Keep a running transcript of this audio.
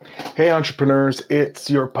Hey entrepreneurs, it's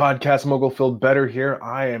your podcast mogul Phil Better here.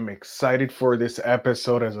 I am excited for this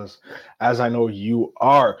episode as I know you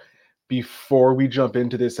are. Before we jump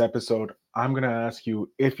into this episode, I'm going to ask you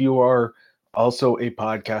if you are also a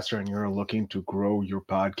podcaster and you're looking to grow your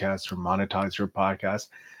podcast or monetize your podcast,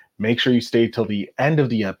 make sure you stay till the end of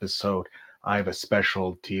the episode. I have a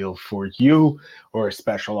special deal for you, or a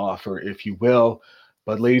special offer, if you will.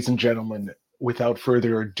 But ladies and gentlemen, without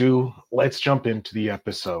further ado, let's jump into the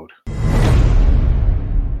episode.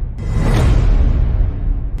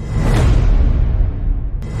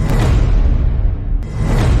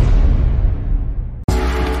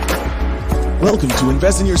 Welcome to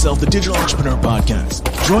Invest in Yourself, the Digital Entrepreneur Podcast.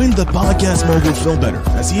 Join the podcast mogul Phil Better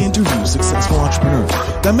as he interviews successful entrepreneurs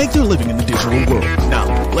that make their living in the digital world.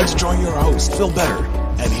 Now, let's join your host, Phil Better,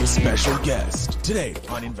 and his special guest today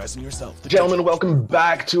on Invest in Yourself. Gentlemen, welcome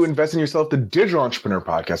back to Invest in Yourself, the Digital Entrepreneur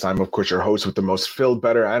Podcast. I'm, of course, your host with the most, Phil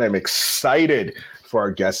Better, and I'm excited for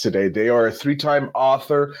our guests today. They are a 3-time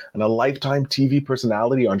author and a lifetime TV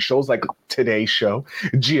personality on shows like Today Show,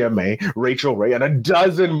 GMA, Rachel Ray, and a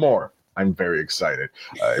dozen more. I'm very excited,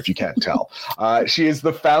 if you can't tell. She is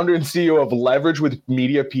the founder and CEO of Leverage with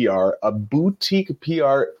Media PR, a boutique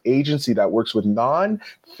PR agency that works with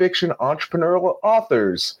non-fiction entrepreneurial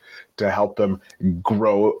authors to help them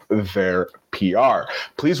grow their PR.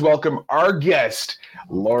 Please welcome our guest,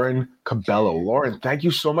 Lauren Cobello. Lauren, thank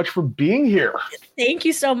you so much for being here. Thank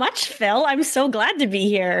you so much, Phil. I'm so glad to be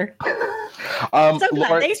here. Lauren,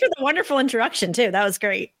 thanks for the wonderful introduction, too. That was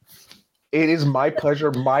great. It is my pleasure.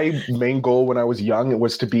 My main goal when I was young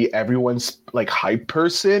was to be everyone's hype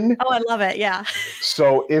person. Oh, I love it. Yeah.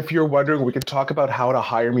 So if you're wondering, we can talk about how to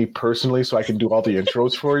hire me personally so I can do all the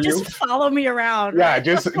intros for you. Just follow me around. Yeah,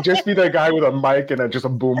 just be the guy with a mic and just a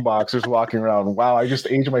boombox just walking around. Wow, I just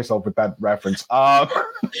aged myself with that reference. But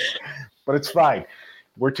it's fine.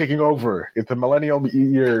 We're taking over. It's the millennial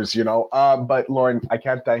years, But Lauren, I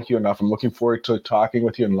can't thank you enough. I'm looking forward to talking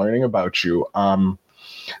with you and learning about you.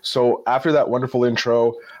 So after that wonderful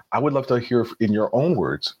intro, I would love to hear in your own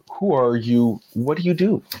words, who are you? What do you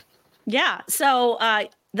do? Yeah. So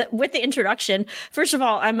with the introduction, first of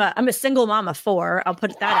all, I'm a single mom of 4. I'll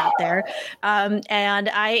put that out there. And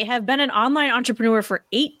I have been an online entrepreneur for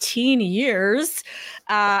 18 years.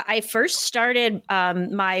 I first started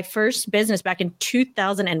my first business back in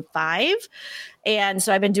 2005. And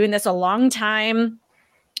so I've been doing this a long time.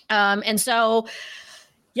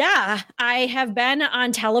 Yeah, I have been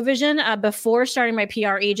on television before starting my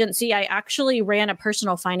PR agency. I actually ran a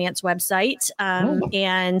personal finance website,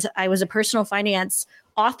 and I was a personal finance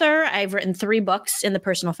author. I've written 3 books in the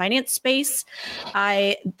personal finance space.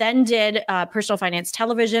 I then did personal finance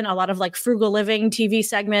television, a lot of frugal living TV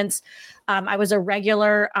segments. I was a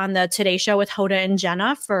regular on the Today Show with Hoda and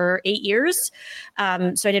Jenna for 8 years.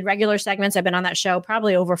 So I did regular segments. I've been on that show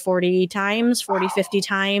probably over 40 times, 50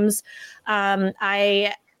 times.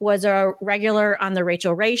 I was a regular on the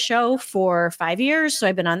Rachel Ray show for 5 years. So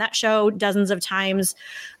I've been on that show dozens of times.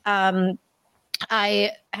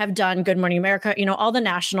 I have done Good Morning America, all the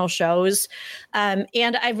national shows. And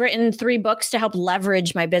I've written 3 books to help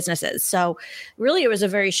leverage my businesses. So really, it was a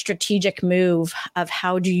very strategic move of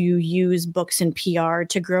how do you use books and PR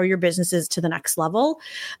to grow your businesses to the next level.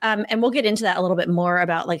 And we'll get into that a little bit more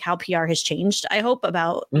about how PR has changed, I hope,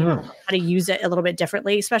 about how to use it a little bit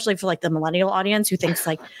differently, especially for the millennial audience who thinks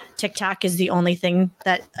TikTok is the only thing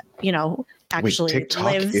that, actually Wait, TikTok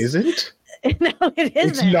lives. Isn't? No, it isn't.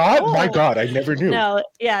 It's not? Oh. My God, I never knew. No,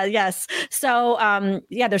 yeah, yes. So,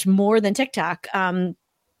 there's more than TikTok.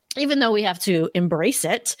 Even though we have to embrace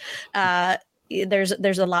it, there's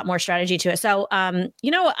a lot more strategy to it. So,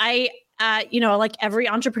 like every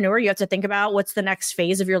entrepreneur, you have to think about what's the next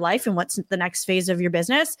phase of your life and what's the next phase of your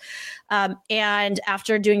business. And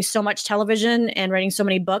after doing so much television and writing so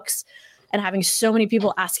many books and having so many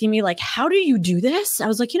people asking me, how do you do this? I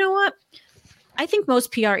was like, you know what? I think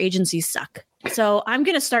most PR agencies suck. So I'm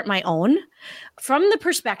going to start my own from the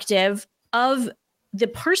perspective of the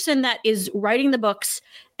person that is writing the books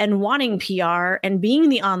and wanting PR and being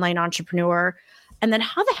the online entrepreneur. And then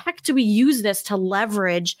how the heck do we use this to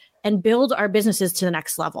leverage and build our businesses to the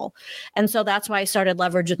next level? And so that's why I started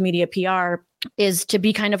Leverage with Media PR, is to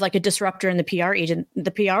be kind of like a disruptor in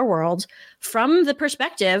the PR world from the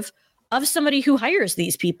perspective of somebody who hires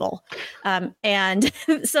these people. And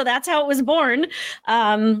so that's how it was born.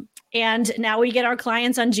 And now we get our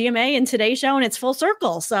clients on GMA and Today Show, and it's full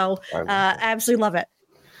circle. So I absolutely love it.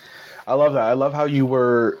 I love that. I love how you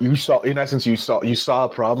saw a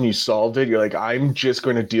problem, you solved it. You're like, I'm just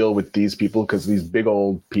going to deal with these people because these big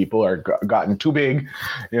old people are gotten too big,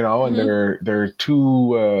 and they're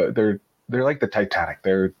too they're like the Titanic.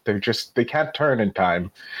 They can't turn in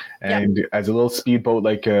time. And as a little speedboat,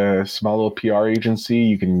 like a small little PR agency,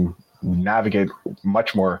 you can navigate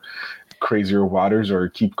much more crazier waters or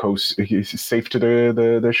keep coast safe to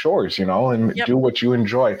the shores, and do what you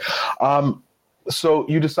enjoy. So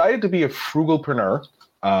you decided to be a frugalpreneur.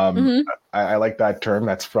 I like that term.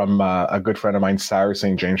 That's from a good friend of mine, Sarah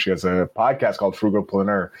St. James. She has a podcast called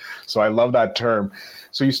Frugalpreneur. So I love that term.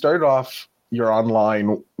 So you started off your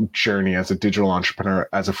online journey as a digital entrepreneur,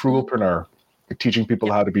 as a frugalpreneur, teaching people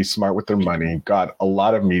how to be smart with their money, got a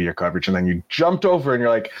lot of media coverage, and then you jumped over and you're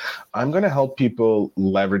like, I'm going to help people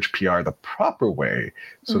leverage PR the proper way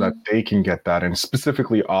so that they can get that. And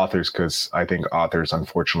specifically authors, because I think authors,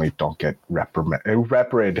 unfortunately, don't get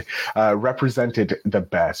represented the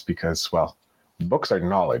best because, well, books are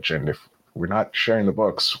knowledge. And if we're not sharing the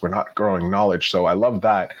books, we're not growing knowledge. So I love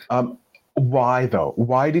that. Why, though?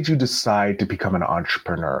 Why did you decide to become an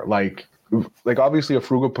entrepreneur? Like obviously a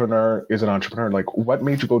frugalpreneur is an entrepreneur. Like what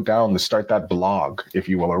made you go down to start that blog, if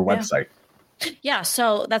you will, or website? Yeah.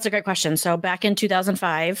 So that's a great question. So back in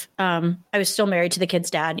 2005, I was still married to the kid's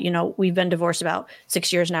dad. We've been divorced about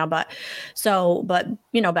 6 years now, but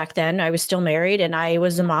back then I was still married and I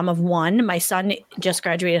was a mom of one. My son just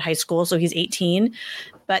graduated high school, so he's 18,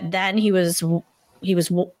 but then he was 2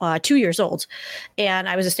 years old, and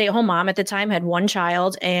I was a stay-at-home mom at the time, had one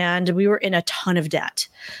child, and we were in a ton of debt.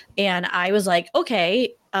 And I was like,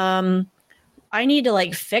 okay, I need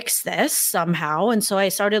to fix this somehow. And so I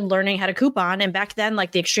started learning how to coupon. And back then,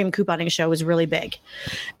 the Extreme Couponing Show was really big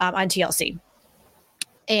on TLC.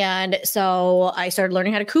 And so I started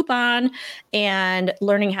learning how to coupon and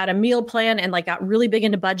learning how to meal plan and got really big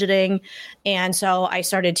into budgeting. And so I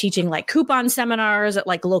started teaching coupon seminars at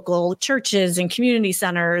local churches and community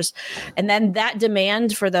centers. And then that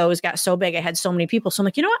demand for those got so big. I had so many people. So I'm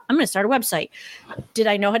like, you know what? I'm going to start a website. Did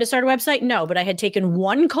I know how to start a website? No, but I had taken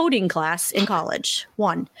one coding class in college,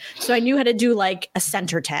 one. So I knew how to do a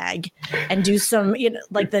center tag and do some,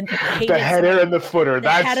 the header and the footer.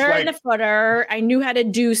 That's header and the footer. I knew how to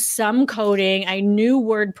do some coding. I knew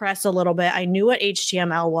WordPress a little bit. I knew what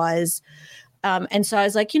HTML was. And so I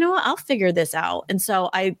was like, you know what, I'll figure this out. And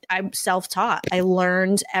so I'm self-taught. I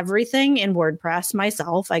learned everything in WordPress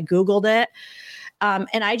myself. I Googled it. And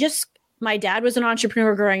my dad was an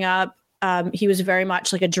entrepreneur growing up. He was very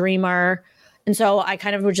much a dreamer. And so I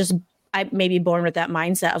kind of I may be born with that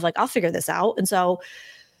mindset of I'll figure this out. And so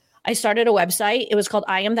I started a website. It was called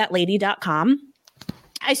IamThatLady.com.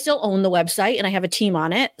 I still own the website and I have a team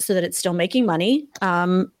on it so that it's still making money.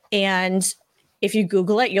 And if you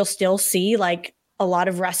Google it, you'll still see a lot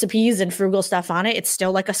of recipes and frugal stuff on it. It's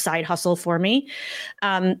still a side hustle for me.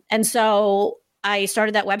 And so I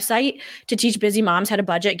started that website to teach busy moms how to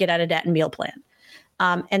budget, get out of debt, and meal plan.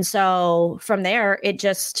 And so from there, it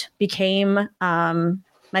just became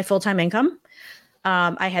my full-time income.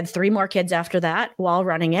 I had 3 more kids after that while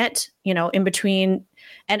running it, in between.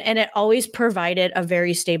 And it always provided a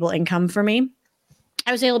very stable income for me.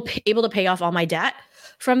 I was able to pay off all my debt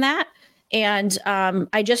from that. And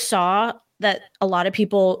I just saw that a lot of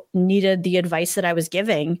people needed the advice that I was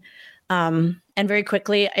giving. And very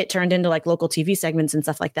quickly it turned into local TV segments and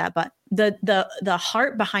stuff like that. But the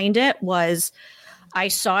heart behind it was I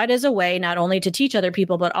saw it as a way not only to teach other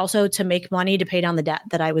people, but also to make money to pay down the debt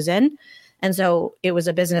that I was in. And so it was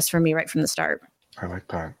a business for me right from the start. I like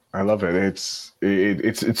that. I love it. It's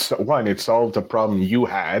one, it solved a problem you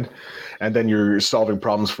had, and then you're solving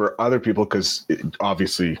problems for other people because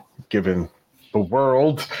obviously, given the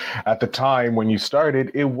world at the time when you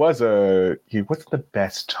started, it wasn't the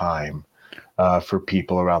best time for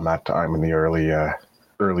people around that time in the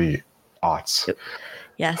early aughts.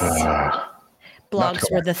 Yes.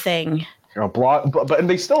 Blogs were the thing. And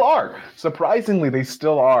they still are. Surprisingly, they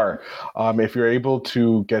still are. If you're able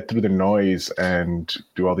to get through the noise and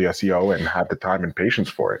do all the SEO and have the time and patience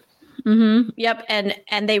for it. Mm-hmm. Yep.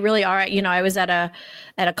 And they really are. I was at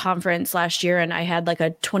a conference last year and I had a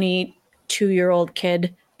 22-year-old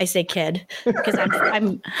kid. I say kid because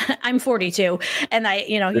I'm 42 and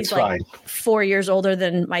he's 4 years older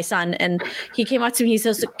than my son. And he came up to me, he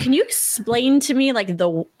says, can you explain to me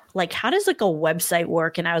how does a website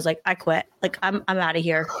work? And I was like, I quit. I'm out of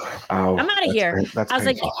here. Oh, I'm out of here. I was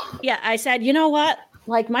painful. I said, you know what?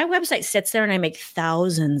 My website sits there and I make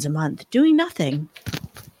thousands a month doing nothing.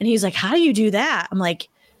 And he's like, how do you do that? I'm like,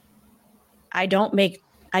 I don't make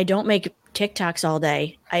TikToks all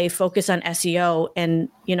day. I focus on SEO and,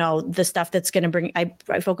 the stuff that's going to bring, I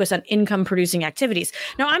focus on income producing activities.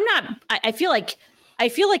 Now I feel like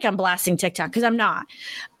I'm blasting TikTok because I'm not.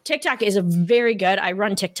 TikTok is a very good. I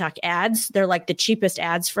run TikTok ads. They're like the cheapest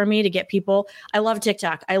ads for me to get people. I love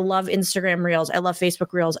TikTok. I love Instagram Reels. I love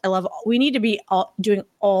Facebook Reels. We need to be doing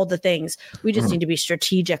all the things. We just need to be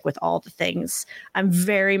strategic with all the things. I'm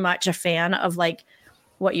very much a fan of like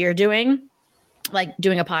what you're doing, like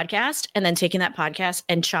doing a podcast and then taking that podcast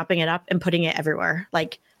and chopping it up and putting it everywhere,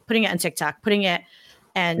 like putting it on TikTok, putting it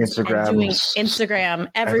and doing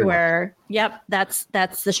Instagram everywhere. Yep. That's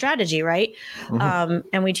the strategy, right?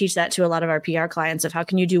 And we teach that to a lot of our PR clients of how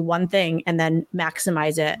can you do one thing and then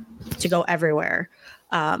maximize it to go everywhere.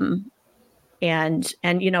 And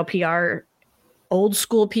PR, old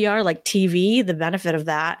school PR, like TV, the benefit of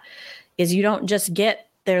that is you don't just get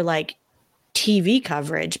their like TV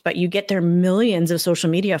coverage, but you get their millions of social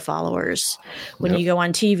media followers. When you go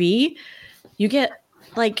on TV, you get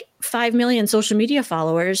like 5 million social media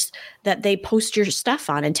followers that they post your stuff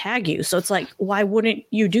on and tag you. So it's like, why wouldn't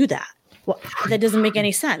you do that? Well, that doesn't make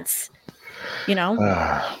any sense,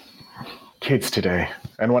 Kids today.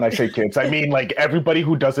 And when I say kids, I mean like everybody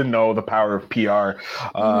who doesn't know the power of PR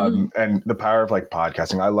and the power of like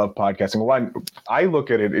podcasting. I love podcasting. One, I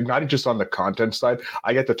look at it not just on the content side.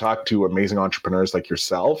 I get to talk to amazing entrepreneurs like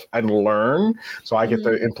yourself and learn. So I get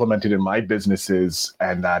to implement it in my businesses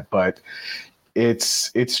and that. But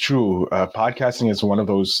it's true. Podcasting is one of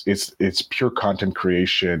those. It's pure content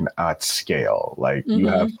creation at scale. Like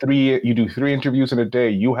you do 3 interviews in a day.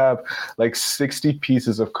 You have like 60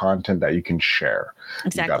 pieces of content that you can share.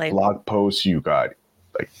 Exactly. You got blog posts. You got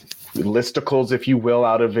like listicles, if you will,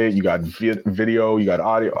 out of it. You got video. You got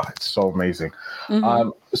audio. Oh, it's so amazing.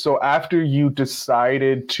 So after you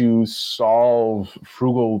decided to solve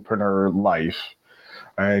frugalpreneur life.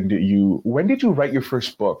 And when did you write your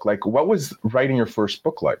first book? Like, what was writing your first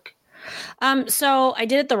book like? So I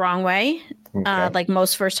did it the wrong way. Like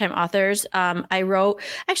most first-time authors. I won't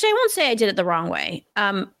say I did it the wrong way.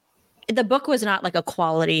 The book was not like a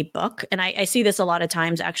quality book. And I see this a lot of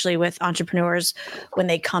times actually with entrepreneurs when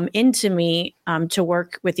they come into me to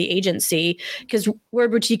work with the agency, because we're a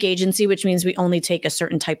boutique agency, which means we only take a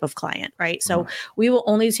certain type of client, right? So we will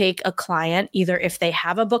only take a client either if they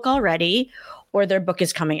have a book already or their book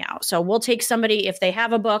is coming out. So we'll take somebody if they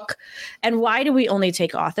have a book. And why do we only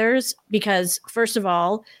take authors? Because first of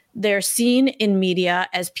all, they're seen in media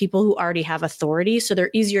as people who already have authority. So they're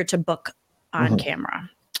easier to book on camera.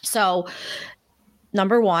 So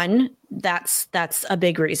number one, that's a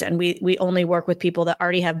big reason. We only work with people that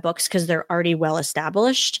already have books because they're already well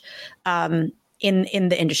established in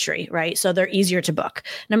the industry, right? So they're easier to book.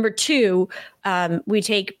 Number two, we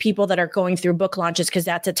take people that are going through book launches because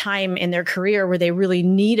that's a time in their career where they really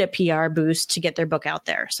need a PR boost to get their book out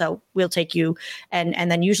there. So we'll take you, and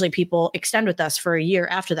then usually people extend with us for a year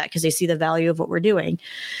after that because they see the value of what we're doing.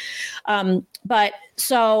 But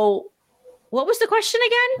so what was the question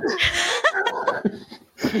again?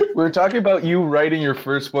 We're talking about you writing your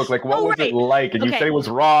first book. Like, what was it like? And you said it was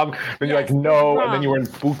wrong. Then you're like, no. And then you were in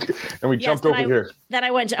boot. And we jumped over here. Then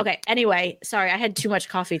I went to, Anyway, sorry. I had too much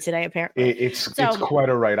coffee today, apparently. It's quite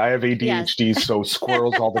all right. I have ADHD, so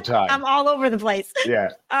squirrels all the time. I'm all over the place. Yeah.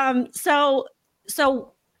 So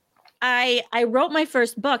I wrote my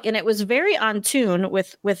first book, and it was very on tune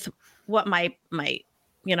with what my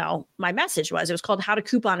message was. It was called How to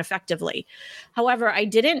Coupon Effectively. However, I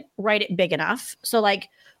didn't write it big enough. So like,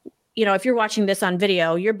 if you're watching this on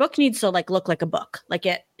video, your book needs to like look like a book, like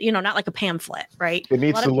it, not like a pamphlet, right? It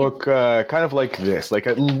needs to look kind of like this, like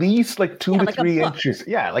at least like 2 to 3 inches.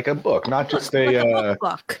 Yeah. Like a book, not just a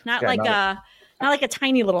book, not like a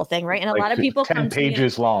tiny little thing. Right. And a lot of people 10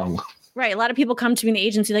 pages long. Right. A lot of people come to me in the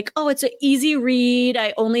agency like, oh, it's an easy read.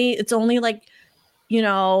 It's only like,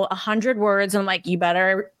 100 words. And I'm like, you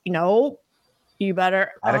better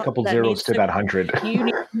add a couple zeros to that 100. You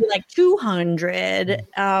need to be like 200.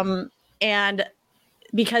 And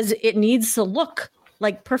because it needs to look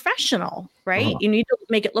like professional, right? You need to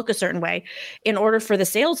make it look a certain way in order for the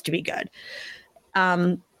sales to be good.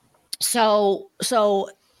 So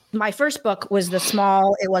my first book was the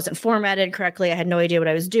small, it wasn't formatted correctly. I had no idea what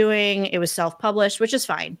I was doing. It was self-published, which is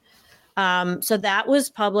fine. So that was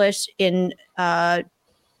published in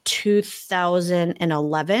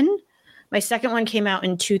 2011. My second one came out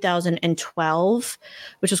in 2012,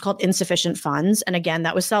 which was called Insufficient Funds. And again,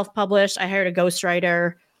 that was self-published. I hired a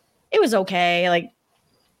ghostwriter. It was okay. Like,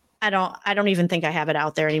 I don't even think I have it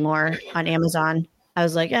out there anymore on Amazon. I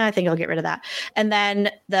was like, I think I'll get rid of that. And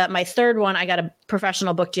then my third one, I got a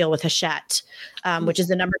professional book deal with Hachette, which is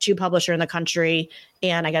the number 2 publisher in the country.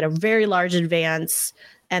 And I got a very large advance.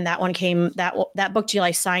 And that one that book deal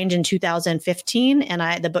I signed in 2015,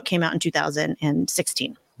 and the book came out in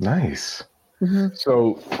 2016. Nice.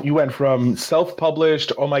 So you went from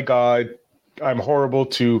self-published, oh my God, I'm horrible,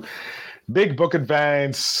 to big book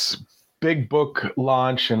advance, big book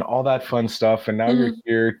launch, and all that fun stuff. And now you're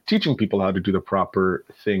here teaching people how to do the proper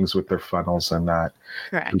things with their funnels and that.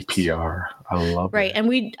 Correct. through PR. I love it. Right.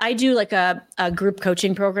 And I do like a group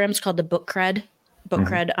coaching program. It's called the Book Cred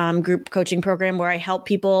group coaching program, where I help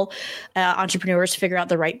people, entrepreneurs, figure out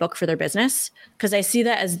the right book for their business. Because I see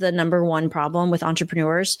that as the number one problem with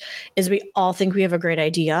entrepreneurs is we all think we have a great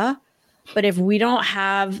idea, but if we don't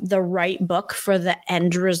have the right book for the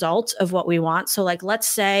end result of what we want. So like, let's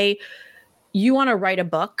say you want to write a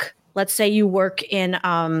book. Let's say you work in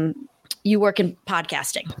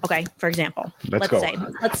podcasting. Okay. For example, let's say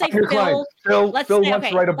Phil wants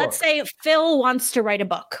to write a book. Let's say Phil wants to write a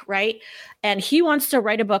book, right? And he wants to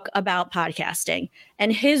write a book about podcasting.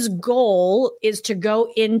 And his goal is to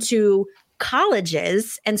go into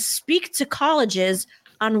colleges and speak to colleges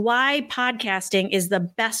on why podcasting is the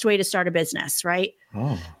best way to start a business, right?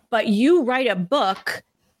 Oh. But you write a book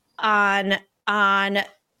on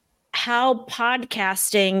how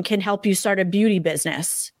podcasting can help you start a beauty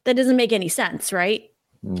business. That doesn't make any sense, right?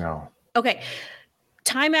 No. Okay.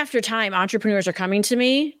 Time after time, entrepreneurs are coming to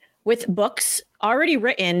me with books already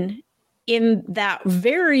written in that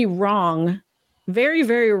very,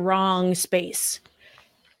 very wrong space.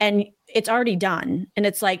 And it's already done. And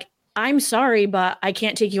it's like, I'm sorry, but I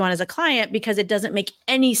can't take you on as a client because it doesn't make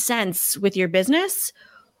any sense with your business,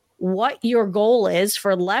 what your goal is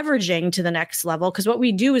for leveraging to the next level. Because what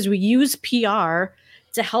we do is we use PR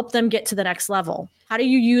to help them get to the next level. How do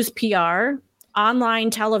you use PR,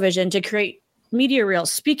 online television, to create media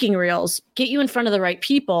reels, speaking reels, get you in front of the right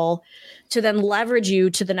people to then leverage you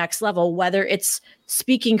to the next level, whether it's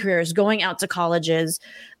speaking careers, going out to colleges,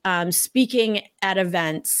 speaking at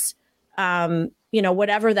events,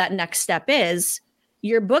 whatever that next step is.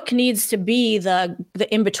 Your book needs to be the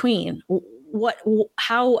in-between.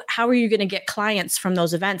 How are you going to get clients from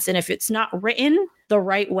those events? And if it's not written the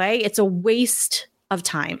right way, it's a waste of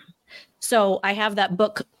time. So I have that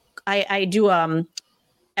book. I do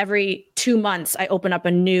every 2 months, I open up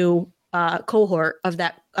a new cohort of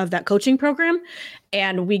that coaching program,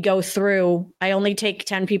 and we go through. I only take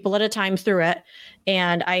 10 people at a time through it,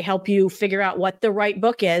 and I help you figure out what the right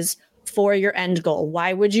book is for your end goal.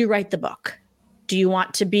 Why would you write the book? Do you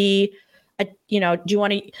want to be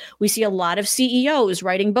we see a lot of CEOs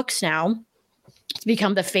writing books now to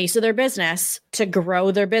become the face of their business, to grow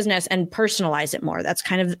their business and personalize it more. That's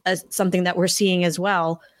kind of something that we're seeing as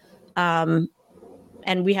well. And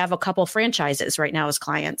we have a couple franchises right now as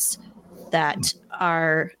clients that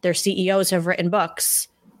their CEOs have written books,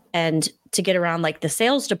 and to get around like the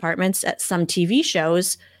sales departments at some TV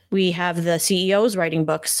shows, we have the CEOs writing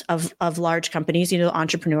books of large companies,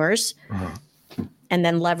 entrepreneurs. Uh-huh. And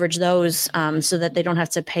then leverage those so that they don't have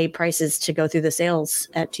to pay prices to go through the sales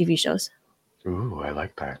at TV shows. Ooh, I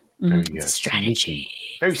like that. Very strategy.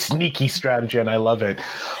 Very sneaky strategy, and I love it.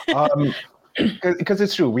 Because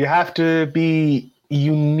it's true. We have to be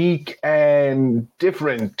unique and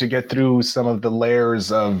different to get through some of the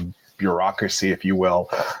layers of bureaucracy, if you will,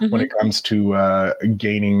 when it comes to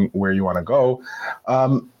gaining where you want to go.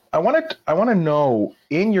 I want to know,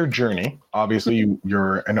 in your journey, obviously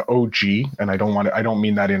you're an OG, and I don't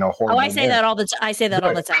mean that in a horrible way. I say that all the time. I say that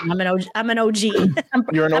all the time. I'm an OG.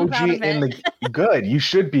 You're an OG in the good. You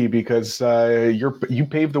should be, because you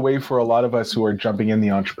paved the way for a lot of us who are jumping in the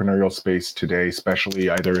entrepreneurial space today, especially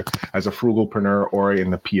either as a frugalpreneur or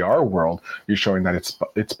in the PR world. You're showing that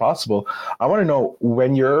it's possible. I want to know,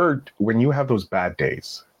 when you have those bad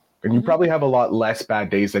days. And you probably have a lot less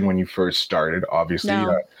bad days than when you first started, obviously.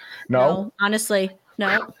 No, honestly,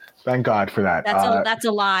 no. Thank God for that. That's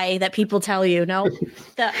a lie that people tell you. No,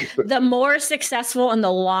 the more successful and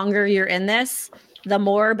the longer you're in this, the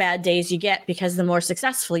more bad days you get, because the more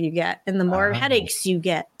successful you get and the more headaches you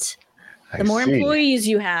get, the more employees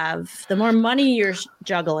you have, the more money you're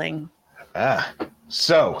juggling.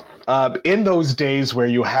 So in those days where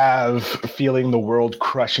you have feeling the world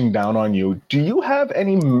crushing down on you, do you have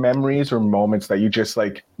any memories or moments that you just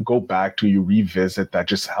like go back to, you revisit, that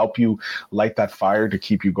just help you light that fire to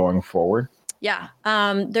keep you going forward? Yeah.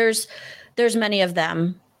 There's many of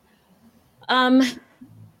them. I'm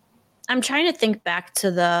trying to think back to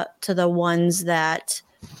the ones that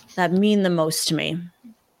mean the most to me.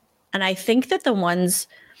 And I think that the ones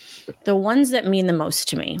that mean the most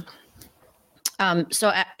to me.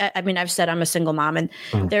 So I've said I'm a single mom, and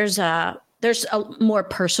there's more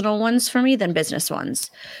personal ones for me than business ones,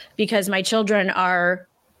 because my children are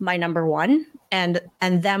my number one. and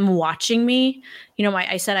them watching me,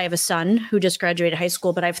 I said I have a son who just graduated high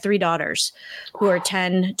school, but I have 3 daughters who are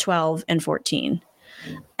 10, 12, and 14.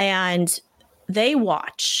 And they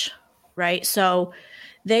watch, right? So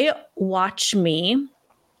they watch me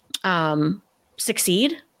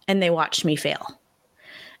succeed, and they watch me fail.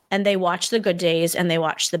 And they watch the good days and they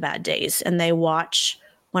watch the bad days, and they watch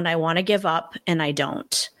when I want to give up and I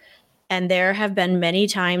don't. And there have been many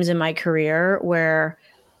times in my career where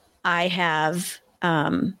I have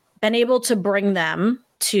been able to bring them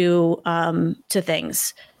to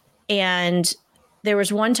things. And there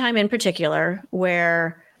was one time in particular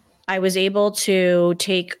where I was able to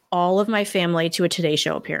take all of my family to a Today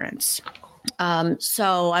Show appearance.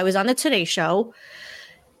 So I was on the Today Show.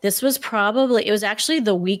 This was it was actually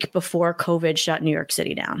the week before COVID shut New York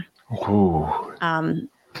City down.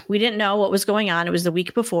 We didn't know what was going on. It was the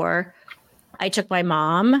week before. I took my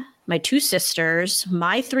mom, my 2 sisters,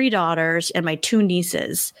 my 3 daughters, and my 2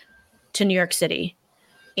 nieces to New York City.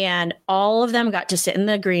 And all of them got to sit in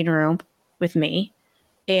the green room with me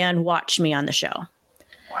and watch me on the show.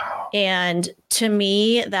 Wow. And to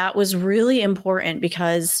me, that was really important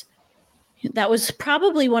because that was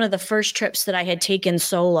probably one of the first trips that I had taken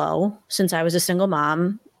solo since I was a single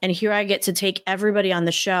mom. And here I get to take everybody on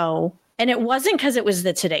the show. And it wasn't because it was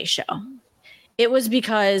the Today Show. It was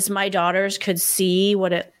because my daughters could see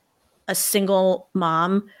what a single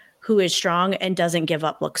mom who is strong and doesn't give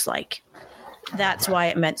up looks like. That's why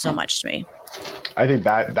it meant so much to me. I think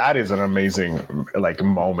that is an amazing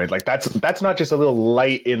moment. Like that's not just a little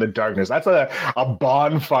light in the darkness. That's a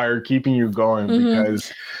bonfire keeping you going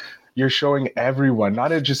because you're showing everyone,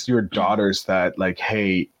 not just your daughters, that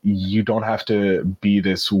hey, you don't have to be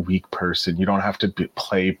this weak person. You don't have to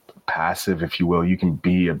play passive, if you will. You can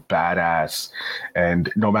be a badass, and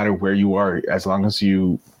no matter where you are, as long as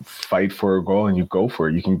you fight for a goal and you go for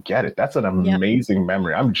it, you can get it. That's an amazing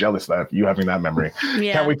memory. I'm jealous of you having that memory.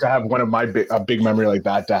 Yeah. Can't wait to have one of my big memory like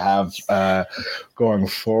that to have going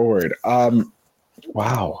forward.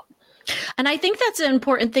 Wow. And I think that's an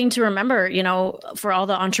important thing to remember, for all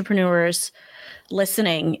the entrepreneurs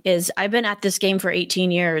listening, is I've been at this game for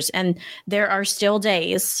 18 years, and there are still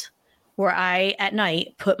days where I, at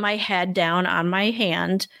night, put my head down on my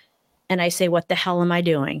hand and I say, what the hell am I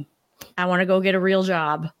doing? I want to go get a real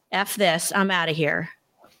job. F this, I'm out of here.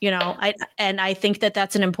 I think that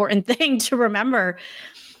that's an important thing to remember.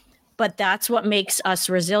 But that's what makes us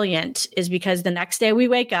resilient, is because the next day we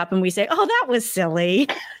wake up and we say, oh, that was silly.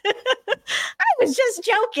 I was just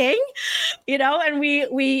joking, and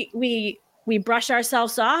we brush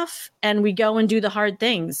ourselves off and we go and do the hard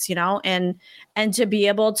things, and to be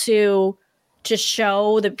able to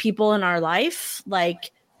show the people in our life,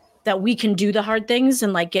 that we can do the hard things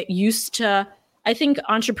and get used to. I think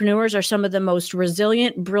entrepreneurs are some of the most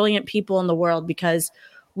resilient, brilliant people in the world, because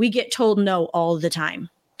we get told no all the time.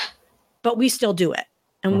 But we still do it,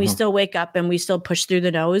 and we still wake up and we still push through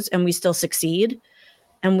the no's and we still succeed,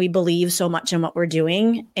 and we believe so much in what we're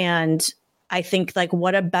doing. And I think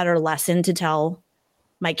what a better lesson to tell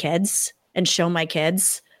my kids and show my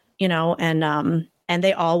kids, and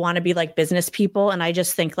they all want to be like business people. And I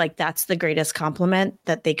just think that's the greatest compliment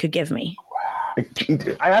that they could give me.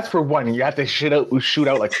 I asked for one, and you have to shoot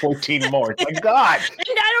out 14 more. It's God.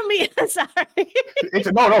 I don't mean, sorry. It's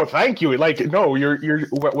no, thank you. You're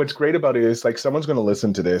what's great about it is someone's going to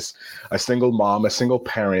listen to this. A single mom, a single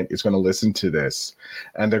parent is going to listen to this,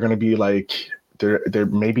 and they're going to be they're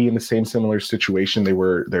maybe in the same similar situation.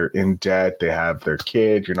 They're in debt. They have their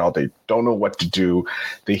kid, they don't know what to do.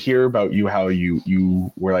 They hear about you, how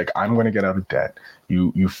you were I'm going to get out of debt.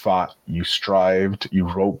 You fought, you strived, you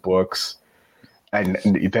wrote books. And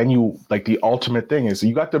then you the ultimate thing is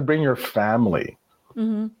you got to bring your family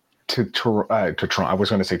to Toronto. I was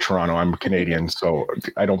going to say Toronto. I'm Canadian, so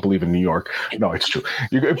I don't believe in New York. No, it's true.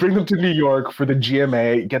 You bring them to New York for the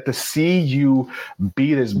GMA, get to see you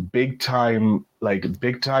be this big time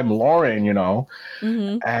Lauren,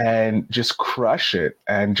 and just crush it.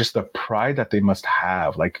 And just the pride that they must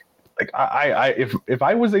have. If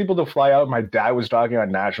I was able to fly out, my dad was talking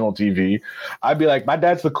on national TV, I'd be my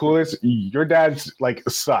dad's the coolest. Your dad's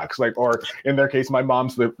sucks. Or in their case, my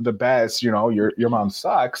mom's the best. Your mom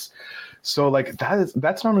sucks. So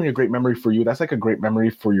that's not only a great memory for you. That's a great memory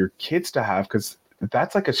for your kids to have, because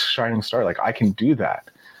that's a shining star. I can do that.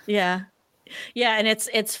 Yeah. Yeah. And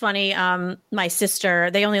it's funny. My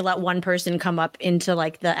sister, they only let one person come up into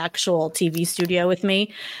the actual TV studio with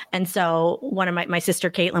me. And so one of my sister,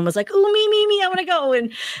 Caitlin, was oh, me, I want to go.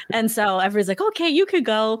 And so everyone's okay, you could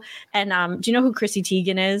go. And do you know who Chrissy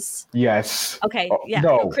Teigen is? Yes. Okay. Oh, yeah.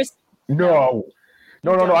 No. So no.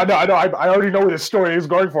 No. I know. I already know where this story is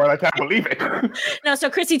going for, and I can't believe it. No, so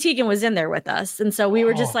Chrissy Teigen was in there with us. And so we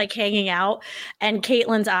were just like hanging out, and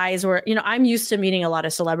Caitlin's eyes were, I'm used to meeting a lot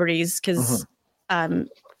of celebrities because I've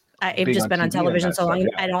just been on television so long.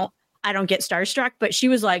 Yeah. I don't get starstruck, but she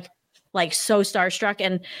was like so starstruck.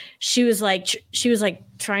 And she was like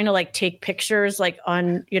trying to like take pictures like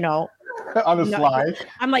on, on the slide.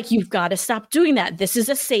 I'm like, you've got to stop doing that. This is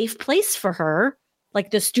a safe place for her.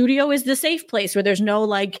 Like the studio is the safe place where there's no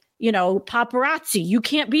paparazzi. You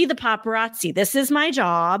can't be the paparazzi. This is my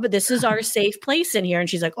job. This is our safe place in here. And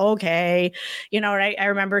she's like, okay. I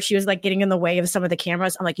remember she was like getting in the way of some of the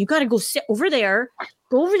cameras. I'm like, you got to go sit over there.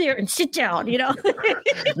 Go over there and sit down, You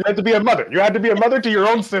had to be a mother. You had to be a mother to your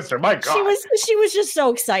own sister. My God. She was just so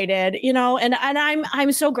excited, and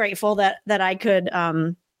I'm so grateful that I could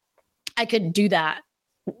do that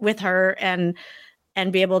with her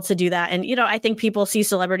and be able to do that. And, I think people see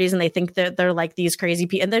celebrities and they think that they're like these crazy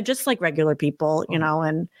people, and they're just like regular people,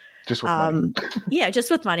 and just with money. Yeah,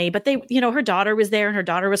 just with money. But they, her daughter was there and her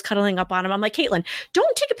daughter was cuddling up on him. I'm like, Caitlin,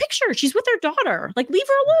 don't take a picture. She's with her daughter. Like, leave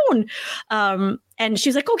her alone. And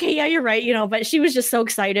she's like, okay, yeah, you're right. But she was just so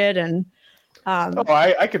excited. And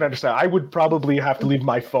I can understand. I would probably have to leave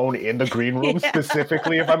my phone in the green room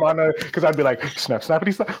specifically if I'm on because I'd be like,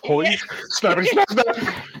 snappity, snap, holy, snappity,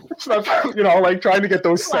 snap, like trying to get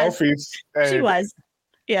those selfies. She was.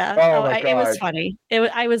 Yeah. It was funny.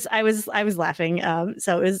 I was laughing.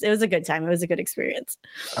 So it was a good time. It was a good experience.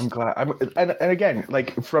 I'm glad. And again,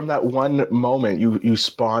 like from that one moment, you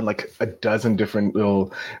spawn like a dozen different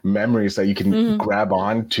little memories that you can grab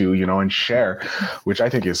onto, and share, which I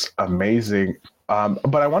think is amazing.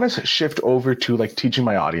 But I want to shift over to like teaching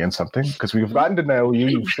my audience something, because we've gotten to know you.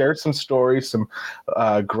 You've shared some stories, some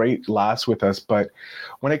great laughs with us. But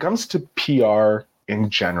when it comes to PR in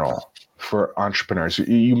general, for entrepreneurs,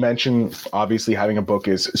 you mentioned obviously having a book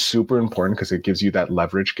is super important because it gives you that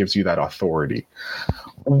leverage, gives you that authority.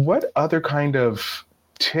 What other kind of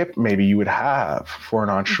tip maybe you would have for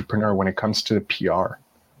an entrepreneur when it comes to PR?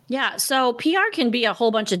 Yeah. So PR can be a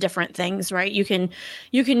whole bunch of different things, right? You can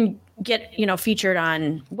get, featured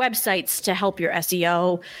on websites to help your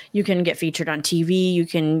SEO. You can get featured on TV. You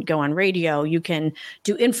can go on radio. You can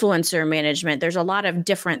do influencer management. There's a lot of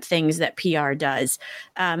different things that PR does.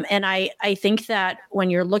 And I think that when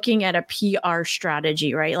you're looking at a PR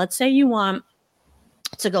strategy, right? Let's say you want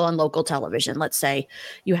to go on local television. Let's say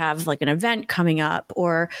you have like an event coming up,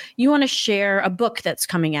 or you want to share a book that's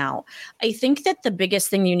coming out. I think that the biggest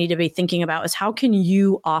thing you need to be thinking about is how can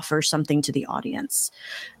you offer something to the audience?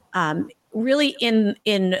 Really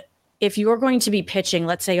if you're going to be pitching,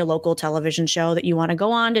 let's say a local television show that you want to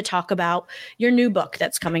go on to talk about your new book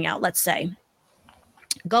that's coming out, let's say,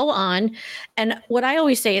 go on. And what I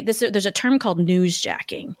always say, there's a term called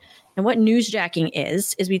newsjacking. And what newsjacking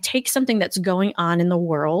is we take something that's going on in the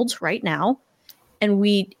world right now, and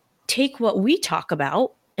we take what we talk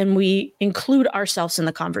about and we include ourselves in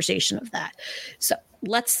the conversation of that. So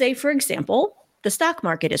let's say, for example, the stock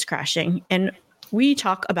market is crashing, and we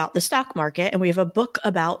talk about the stock market, and we have a book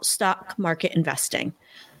about stock market investing.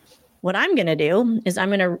 What I'm going to do is I'm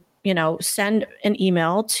going to, send an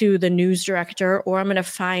email to the news director, or I'm going to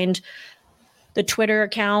find the Twitter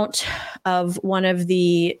account of one of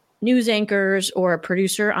the news anchors or a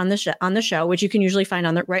producer on the show, which you can usually find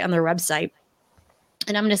right on their website.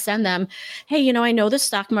 And I'm going to send them, hey, I know the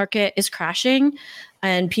stock market is crashing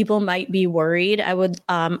and people might be worried.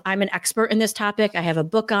 I'm an expert in this topic. I have a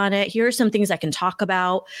book on it. Here are some things I can talk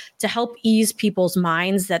about to help ease people's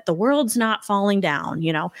minds that the world's not falling down.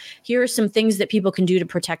 Here are some things that people can do to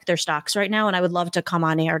protect their stocks right now. And I would love to come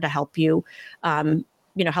on air to help you,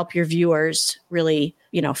 help your viewers really,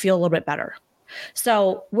 feel a little bit better.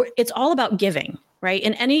 So it's all about giving, right?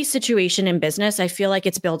 In any situation in business, I feel like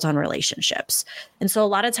it's built on relationships. And so a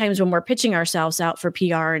lot of times when we're pitching ourselves out for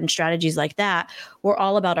PR and strategies like that, we're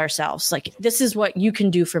all about ourselves. Like, this is what you can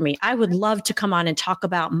do for me. I would love to come on and talk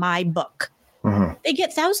about my book. Mm-hmm. They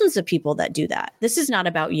get thousands of people that do that. This is not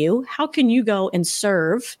about you. How can you go and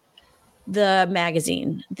serve the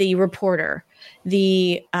magazine, the reporter,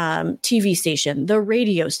 the TV station, the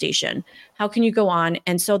radio station? How can you go on?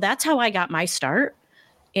 And so that's how I got my start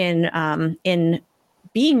in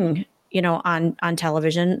being, on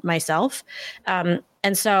television myself. And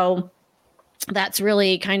so that's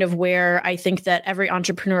really kind of where I think that every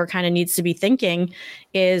entrepreneur kind of needs to be thinking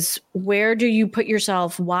is, where do you put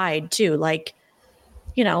yourself wide too? Like,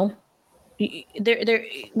 we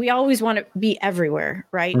always want to be everywhere,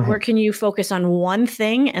 right? Mm-hmm. Where can you focus on one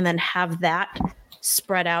thing and then have that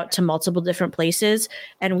spread out to multiple different places?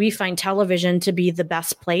 And we find television to be the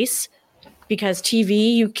best place because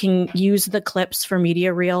TV, you can use the clips for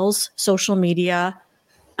media reels, social media.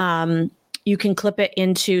 You can clip it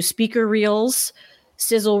into speaker reels,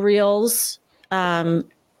 sizzle reels. And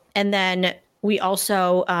then we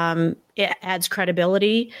also, it adds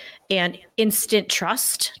credibility and instant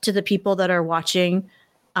trust to the people that are watching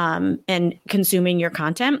and consuming your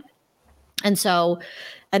content. And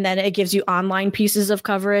then it gives you online pieces of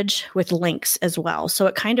coverage with links as well. So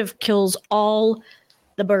it kind of kills all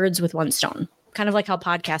the birds with one stone, kind of like how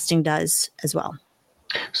podcasting does as well.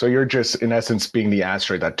 So you're just, in essence, being the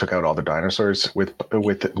asteroid that took out all the dinosaurs with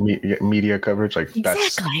media coverage. Like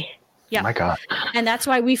exactly. Yeah. My God. And that's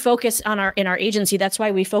why we focus in our agency. That's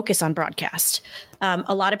why we focus on broadcast.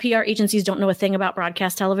 A lot of PR agencies don't know a thing about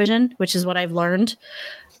broadcast television, which is what I've learned.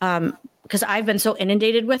 Because I've been so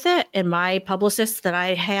inundated with it, and my publicist that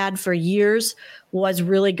I had for years was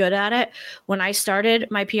really good at it. When I started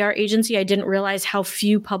my PR agency, I didn't realize how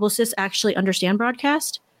few publicists actually understand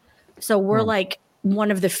broadcast. So we're like one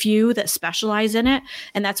of the few that specialize in it.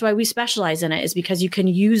 And that's why we specialize in it, is because you can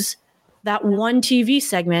use that one TV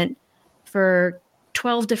segment for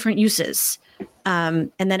 12 different uses.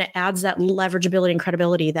 And then it adds that leverageability and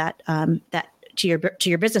credibility that to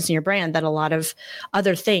your business and your brand that a lot of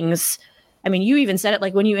other things. I mean, you even said it,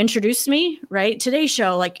 like when you introduced me, right? Today's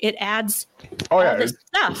show, like it adds all this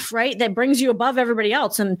stuff, right? That brings you above everybody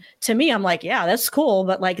else. And to me, I'm like, yeah, that's cool.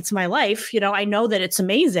 But like, it's my life. You know, I know that it's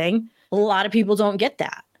amazing. A lot of people don't get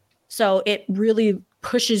that. So it really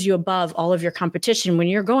pushes you above all of your competition when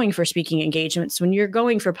you're going for speaking engagements, when you're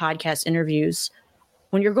going for podcast interviews,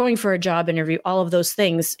 when you're going for a job interview, all of those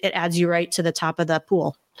things, it adds you right to the top of the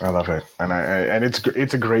pool. I love it. And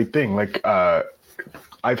it's a great thing. Like,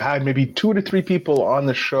 I've had maybe 2 to 3 people on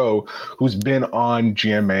the show who's been on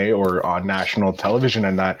GMA or on national television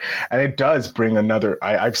and it does bring another,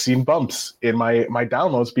 I've seen bumps in my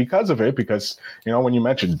downloads because of it, because, you know, when you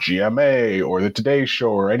mention GMA or the Today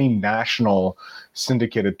Show or any national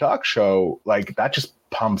syndicated talk show, like that just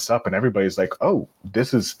pumps up and everybody's like, oh,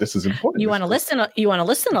 this is important. You want to listen a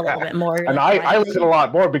little bit more. And I listen a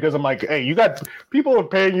lot more because I'm like, hey, you got people are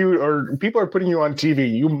paying you, or people are putting you on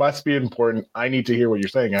TV. You must be important. I need to hear what you're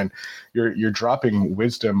saying. And you're dropping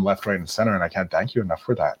wisdom left, right, and center. And I can't thank you enough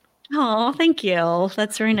for that. Oh, thank you.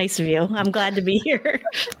 That's very nice of you. I'm glad to be here.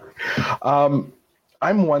 I'm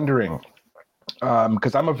wondering,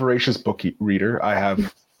 because I'm a voracious book reader. I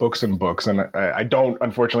have books and books, and I don't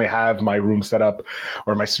unfortunately have my room set up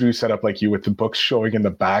or my studio set up like you with the books showing in the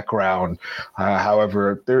background.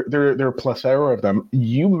 However, there are a plethora of them.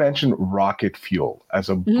 You mentioned Rocket Fuel as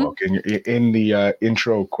a book in the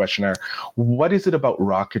intro questionnaire. What is it about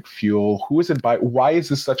Rocket Fuel? Who is it by? Why is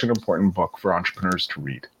this such an important book for entrepreneurs to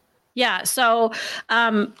read? Yeah, so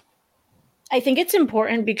I think it's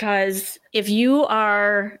important because if you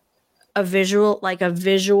are a visual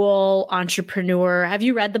entrepreneur. Have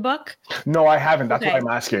you read the book? No, I haven't. That's what I'm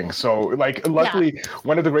asking. So like, luckily,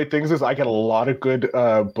 one of the great things is I get a lot of good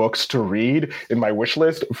books to read in my wish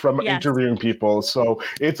list from interviewing people. So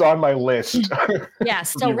it's on my list.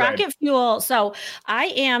 Yes. So Rocket Fuel. So I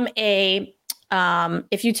am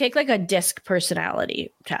if you take like a DISC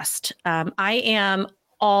personality test, I am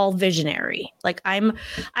all visionary. Like I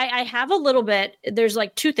have a little bit, there's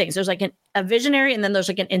like 2 things. There's like a visionary and then there's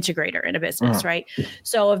like an integrator in a business, right?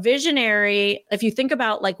 So a visionary, if you think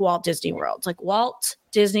about like Walt Disney World, like Walt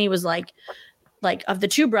Disney was like of the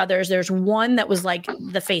 2 brothers, there's one that was like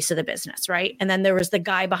the face of the business, right? And then there was the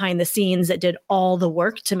guy behind the scenes that did all the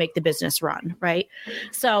work to make the business run, right?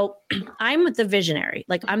 So I'm the visionary.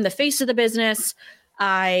 Like I'm the face of the business.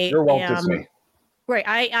 You're Walt Disney. Right.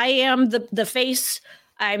 I am the face.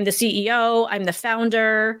 I'm the CEO, I'm the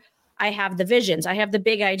founder, I have the visions, I have the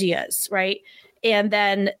big ideas, right? And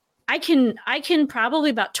then I can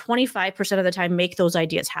probably about 25% of the time make those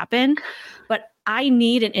ideas happen, but I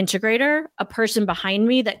need an integrator, a person behind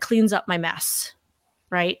me that cleans up my mess,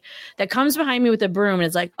 right? That comes behind me with a broom and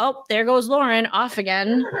is like, oh, there goes Lauren, off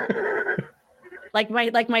again. like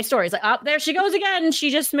my stories, like, oh, there she goes again.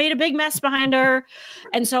 She just made a big mess behind her.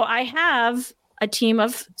 And so I have a team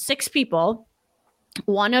of 6 people.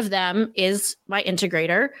 One of them is my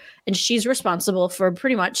integrator, and she's responsible for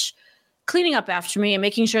pretty much cleaning up after me and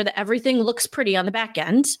making sure that everything looks pretty on the back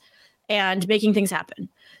end and making things happen.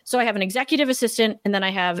 So I have an executive assistant, and then I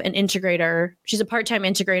have an integrator. She's a part-time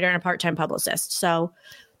integrator and a part-time publicist. So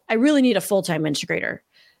I really need a full-time integrator.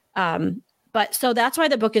 But so that's why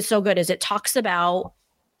the book is so good, is it talks about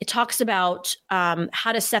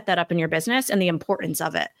how to set that up in your business and the importance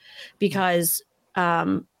of it, because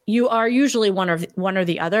you are usually one or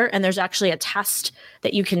the other. And there's actually a test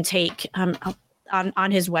that you can take.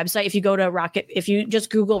 on his website. If you go to if you just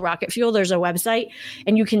Google Rocket Fuel, there's a website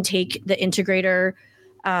and you can take the integrator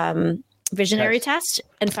visionary test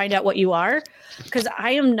and find out what you are. Because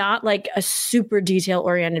I am not like a super detail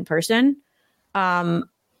oriented person.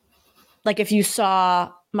 Like if you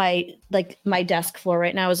saw my desk floor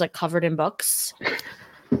right now is like covered in books.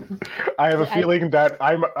 I have a feeling that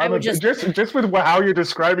just with how you're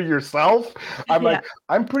describing yourself, I'm like,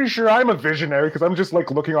 I'm pretty sure I'm a visionary because I'm just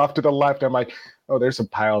like looking off to the left. I'm like, oh, there's a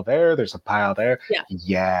pile there. There's a pile there.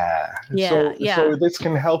 Yeah. So this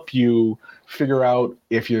can help you figure out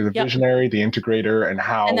if you're the visionary, the integrator, and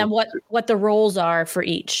how. And then what the roles are for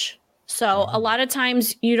each. So a lot of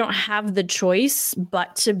times you don't have the choice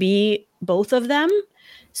but to be both of them.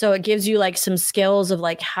 So it gives you like some skills of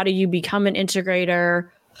like, how do you become an integrator?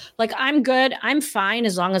 Like I'm fine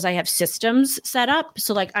as long as I have systems set up.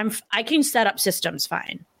 So like I can set up systems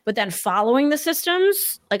fine, but then following the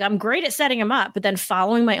systems, like I'm great at setting them up, but then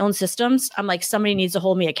following my own systems, I'm like, somebody needs to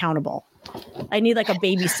hold me accountable. I need like a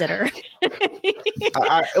babysitter.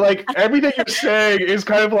 Like everything you're saying is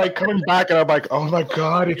kind of like coming back and I'm like, oh my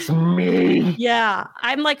God, it's me. Yeah.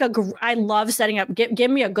 I'm like I love setting up, give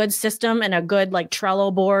me a good system and a good like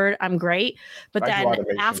Trello board. I'm great. But then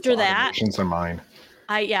after that, are mine.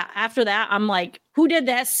 After that, I'm like, who did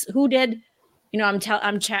this? Who did,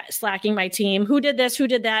 I'm slacking my team. Who did this? Who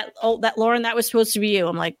did that? Oh, that Lauren, that was supposed to be you.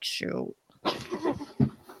 I'm like, shoot.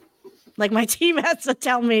 Like my team has to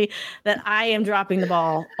tell me that I am dropping the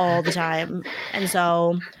ball all the time. And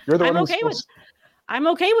so I'm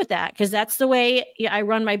okay with that because that's the way I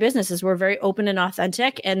run my business is we're very open and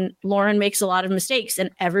authentic, and Lauren makes a lot of mistakes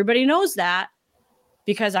and everybody knows that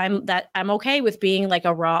because I'm okay with being like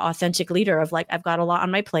a raw, authentic leader of like, I've got a lot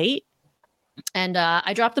on my plate and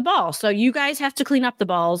I dropped the ball. So you guys have to clean up the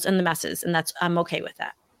balls and the messes. And I'm okay with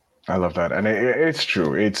that. I love that. And it's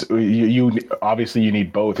true. It's you obviously you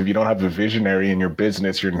need both. If you don't have a visionary in your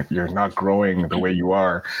business, you're not growing the way you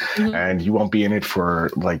are, and you won't be in it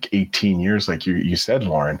for like 18 years, like you said,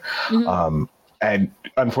 Lauren. And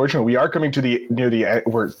unfortunately, we are coming to the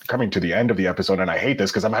end of the episode, and I hate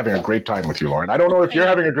this because I'm having a great time with you, Lauren. I don't know if you're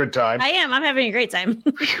having a good time. I am. I'm having a great time.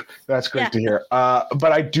 That's great to hear.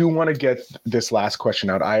 But I do want to get this last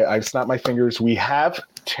question out. I've snapped my fingers. We have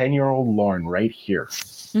 10-year-old Lauren right here.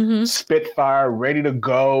 Spitfire, ready to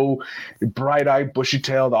go, bright-eyed,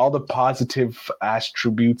 bushy-tailed, all the positive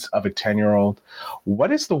attributes of a 10-year-old.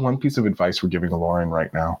 What is the one piece of advice we're giving Lauren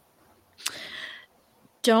right now?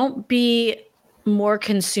 Don't be more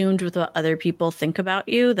consumed with what other people think about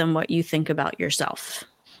you than what you think about yourself.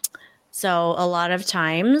 So a lot of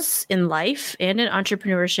times in life and in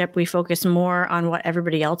entrepreneurship, we focus more on what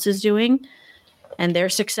everybody else is doing and their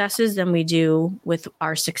successes than we do with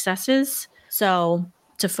our successes. So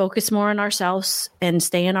to focus more on ourselves and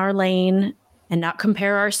stay in our lane and not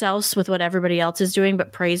compare ourselves with what everybody else is doing,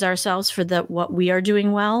 but praise ourselves for what we are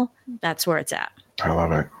doing well. That's where it's at. I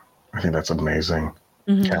love it. I think that's amazing.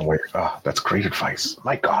 Can't wait. Oh, that's great advice.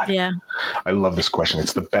 My God. Yeah. I love this question.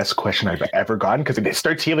 It's the best question I've ever gotten because it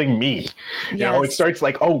starts healing me. You know, it starts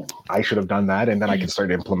like, oh, I should have done that. And then I can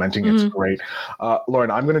start implementing. It's great.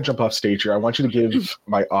 Lauren, I'm going to jump off stage here. I want you to give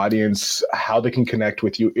my audience how they can connect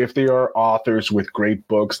with you. If they are authors with great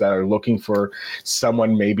books that are looking for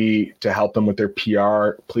someone maybe to help them with their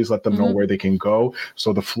PR, please let them know where they can go.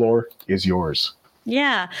 So the floor is yours.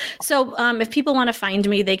 Yeah. So if people want to find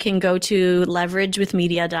me, they can go to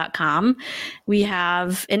leveragewithmedia.com. We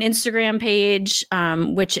have an Instagram page,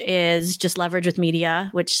 which is just Leverage with Media,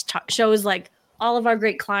 which shows like all of our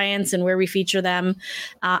great clients and where we feature them.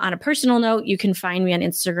 On a personal note, you can find me on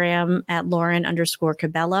Instagram at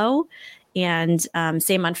Lauren_Cobello. And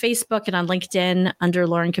same on Facebook and on LinkedIn under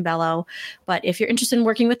Lauren Cobello. But if you're interested in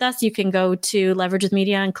working with us, you can go to Leverage with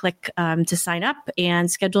Media and click to sign up and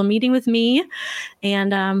schedule a meeting with me.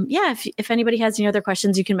 And if anybody has any other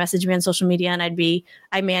questions, you can message me on social media. And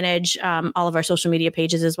I manage all of our social media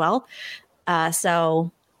pages as well.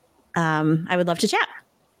 So I would love to chat.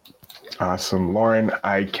 Awesome. Lauren,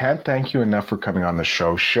 I can't thank you enough for coming on the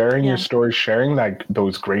show, sharing your story, sharing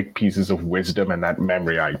those great pieces of wisdom and that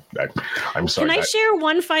memory. I'm sorry. Can I share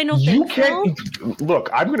one final thing? You can't. Look,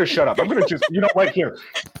 I'm going to shut up. I'm going to just, right here.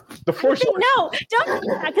 The force. No, don't,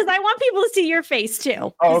 because I want people to see your face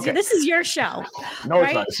too. Oh, okay. This is your show. No,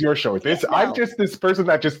 it's not. It's your show. I'm just this person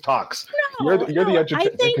that just talks. You're the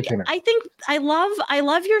entertainer. I think I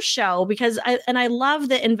love your show because I love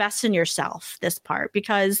the invest in yourself, this part,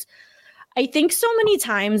 because I think so many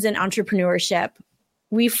times in entrepreneurship,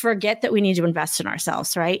 we forget that we need to invest in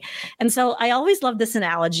ourselves, right? And so I always love this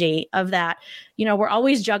analogy of that, we're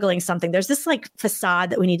always juggling something. There's this like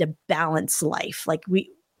facade that we need to balance life. Like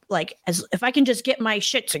like, as if I can just get my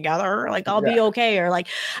shit together, like I'll be okay. Or like,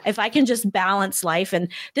 if I can just balance life. And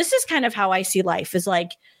this is kind of how I see life, is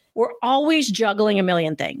like, we're always juggling a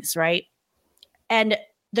million things, right? And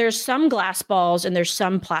there's some glass balls and there's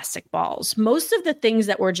some plastic balls. Most of the things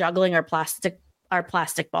that we're juggling are plastic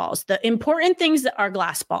balls. The important things that are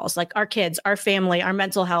glass balls, like our kids, our family, our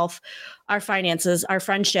mental health, our finances, our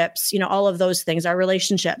friendships, all of those things, our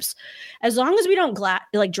relationships. As long as we don't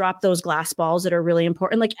drop those glass balls that are really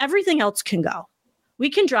important, like everything else can go. We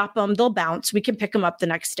can drop them, they'll bounce, we can pick them up the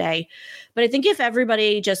next day. But I think if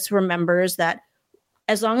everybody just remembers that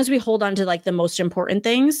as long as we hold on to like the most important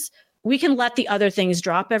things, we can let the other things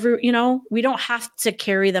drop we don't have to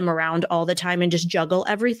carry them around all the time and just juggle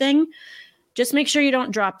everything. Just make sure you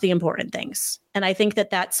don't drop the important things. And I think that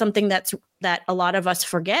that's something that a lot of us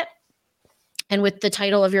forget. And with the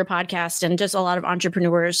title of your podcast and just a lot of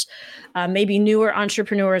entrepreneurs, maybe newer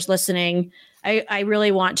entrepreneurs listening, I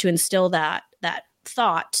really want to instill that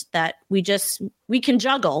thought that we can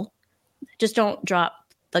juggle, just don't drop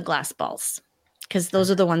the glass balls, because those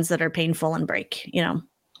are the ones that are painful and break,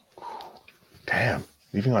 Damn,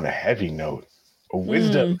 leaving on a heavy note. A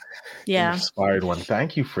wisdom inspired one.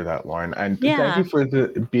 Thank you for that, Lauren. And thank you for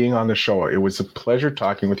being on the show. It was a pleasure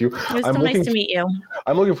talking with you. It was so nice to meet you.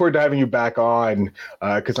 I'm looking forward to having you back on,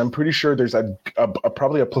 because I'm pretty sure there's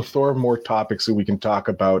probably a plethora of more topics that we can talk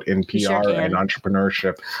about in PR and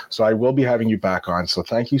entrepreneurship. So I will be having you back on. So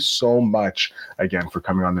thank you so much again for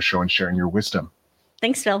coming on the show and sharing your wisdom.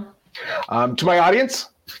 Thanks, Phil. To my audience,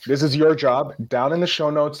 this is your job. Down in the show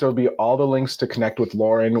notes, there'll be all the links to connect with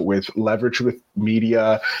Lauren, with Leverage with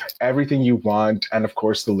Media, everything you want. And of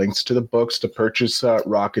course, the links to the books to purchase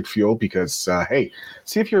Rocket Fuel, because, hey,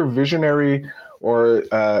 see if you're a visionary or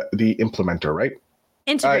the implementer, right?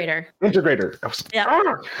 Integrator. Integrator.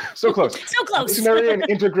 So close. So close. Visionary and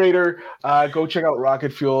integrator. Go check out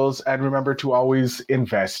Rocket Fuels, and remember to always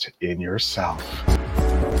invest in yourself.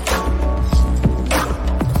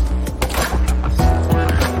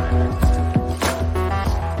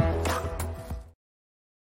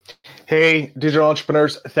 Hey, digital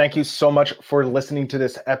entrepreneurs, thank you so much for listening to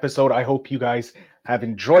this episode. I hope you guys have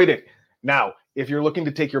enjoyed it. Now, if you're looking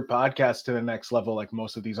to take your podcast to the next level, like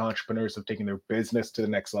most of these entrepreneurs have taken their business to the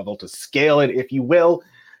next level, to scale it, if you will,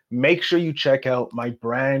 make sure you check out my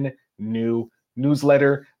brand new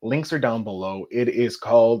newsletter. Links are down below. It is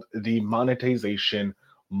called the Monetization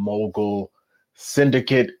Mogul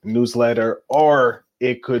Syndicate newsletter, or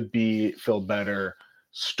it could be Feel Better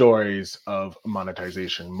Stories of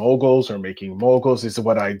Monetization Moguls, or Making Moguls is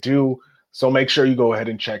what I do. So make sure you go ahead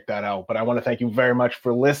and check that out. But I want to thank you very much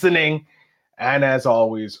for listening. And as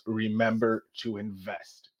always, remember to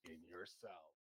invest.